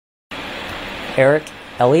Eric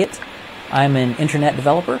Elliott. I'm an internet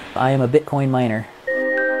developer. I am a Bitcoin miner.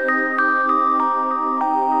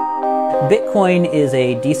 Bitcoin is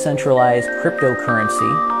a decentralized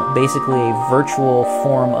cryptocurrency, basically a virtual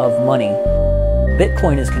form of money.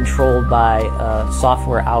 Bitcoin is controlled by a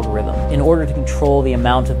software algorithm. In order to control the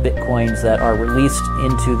amount of Bitcoins that are released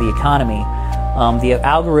into the economy, the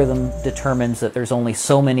algorithm determines that there's only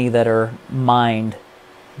so many that are mined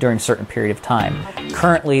during a certain period of time.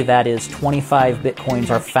 Currently, that is 25 Bitcoins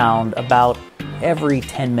are found about every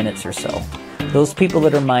 10 minutes or so. Those people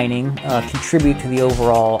that are mining contribute to the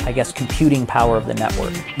overall, computing power of the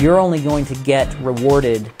network. You're only going to get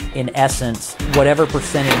rewarded, in essence, whatever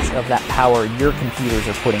percentage of that power your computers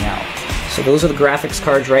are putting out. So those are the graphics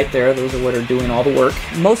cards right there. Those are what are doing all the work.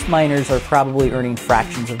 Most miners are probably earning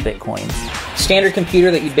fractions of Bitcoins. Standard computer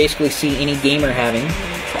that you basically see any gamer having.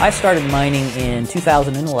 I started mining in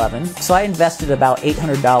 2011, so I invested about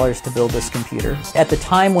 $800 to build this computer. At the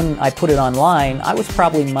time when I put it online, I was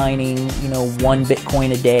probably mining, 1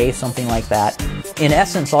 Bitcoin a day, something like that. In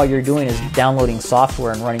essence, all you're doing is downloading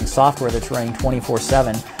software and running software that's running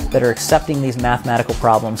 24/7 that are accepting these mathematical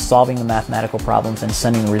problems, solving the mathematical problems, and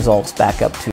sending the results back up to